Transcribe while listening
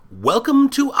Welcome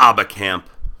to Abba Camp,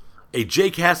 a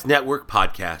JCast Network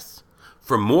podcast.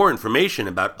 For more information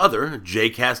about other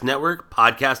JCast Network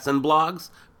podcasts and blogs,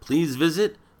 please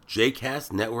visit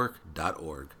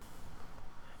jcastnetwork.org.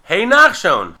 Hey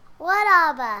Nachshon! What,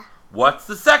 Abba? What's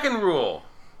the second rule?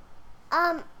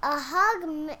 A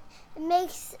hug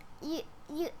makes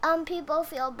people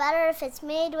feel better if it's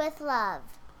made with love.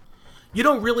 You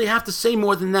don't really have to say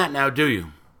more than that now, do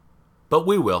you? But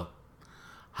we will.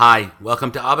 Hi,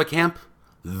 welcome to Abba Camp,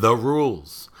 The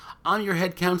Rules. I'm your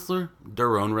head counselor,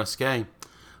 Daron Ruskay.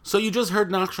 So you just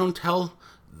heard Nachshon tell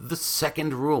the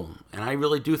second rule, and I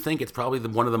really do think it's probably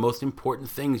one of the most important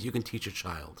things you can teach a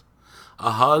child.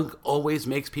 A hug always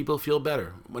makes people feel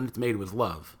better when it's made with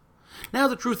love. Now,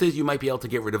 the truth is you might be able to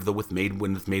get rid of the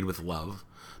when it's made with love,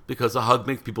 because a hug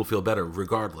makes people feel better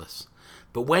regardless.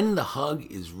 But when the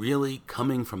hug is really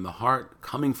coming from the heart,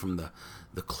 coming from the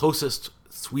closest,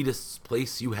 sweetest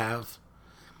place you have,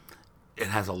 it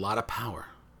has a lot of power.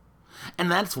 And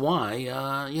that's why,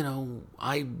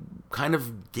 I kind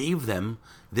of gave them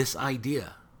this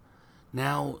idea.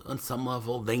 Now, on some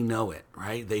level, they know it,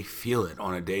 right? They feel it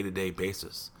on a day-to-day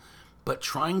basis. But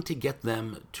trying to get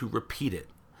them to repeat it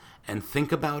and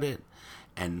think about it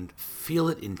and feel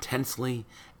it intensely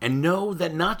and know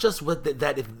that not just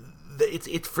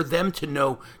it's for them to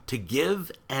know to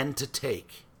give and to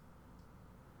take,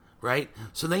 right?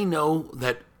 So they know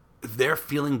that if they're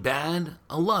feeling bad,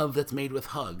 a hug that's made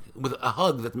with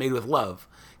love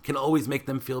can always make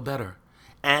them feel better.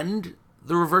 And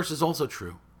the reverse is also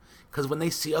true. Because when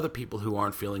they see other people who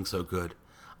aren't feeling so good,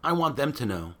 I want them to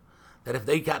know that if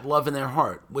they got love in their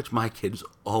heart, which my kids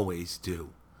always do,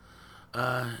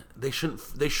 they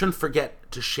shouldn't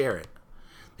forget to share it.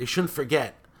 They shouldn't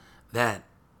forget that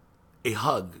a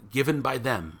hug given by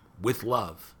them with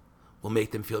love will make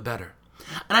them feel better.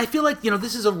 And I feel like,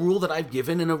 this is a rule that I've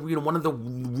given and one of the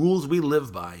rules we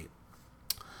live by.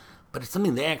 But it's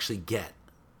something they actually get.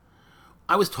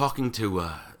 I was talking to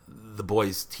the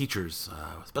boys' teachers,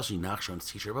 especially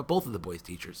Nachshon's teacher, but both of the boys'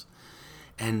 teachers.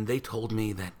 And they told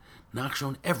me that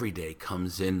Nachshon every day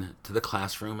comes in to the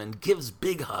classroom and gives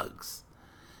big hugs.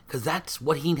 Because that's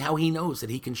how he knows that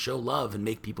he can show love and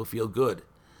make people feel good.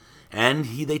 And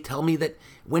they tell me that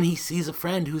when he sees a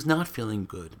friend who's not feeling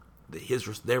good, his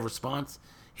response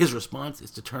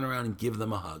is to turn around and give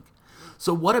them a hug.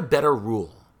 So what a better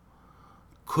rule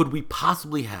could we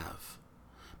possibly have?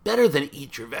 Better than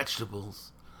eat your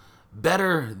vegetables.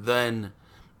 Better than,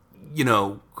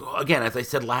 again, as I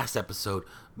said last episode,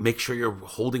 make sure you're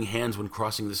holding hands when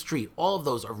crossing the street. All of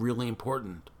those are really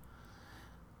important.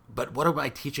 But what am I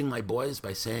teaching my boys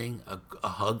by saying a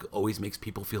hug always makes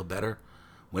people feel better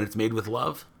when it's made with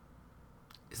love?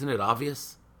 Isn't it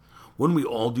obvious? Wouldn't we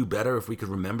all do better if we could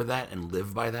remember that and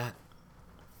live by that?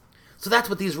 So that's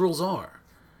what these rules are.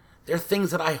 They're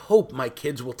things that I hope my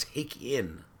kids will take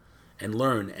in and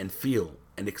learn and feel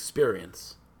and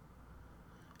experience.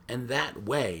 And that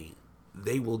way,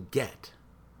 they will get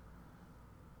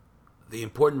the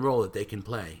important role that they can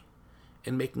play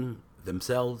in making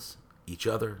themselves, each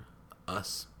other,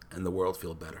 us, and the world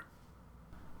feel better.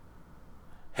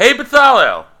 Hey,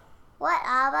 Bezalel! What,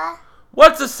 Abba?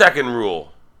 What's the second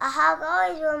rule? A hug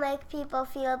always will make people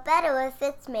feel better if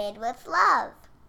it's made with love.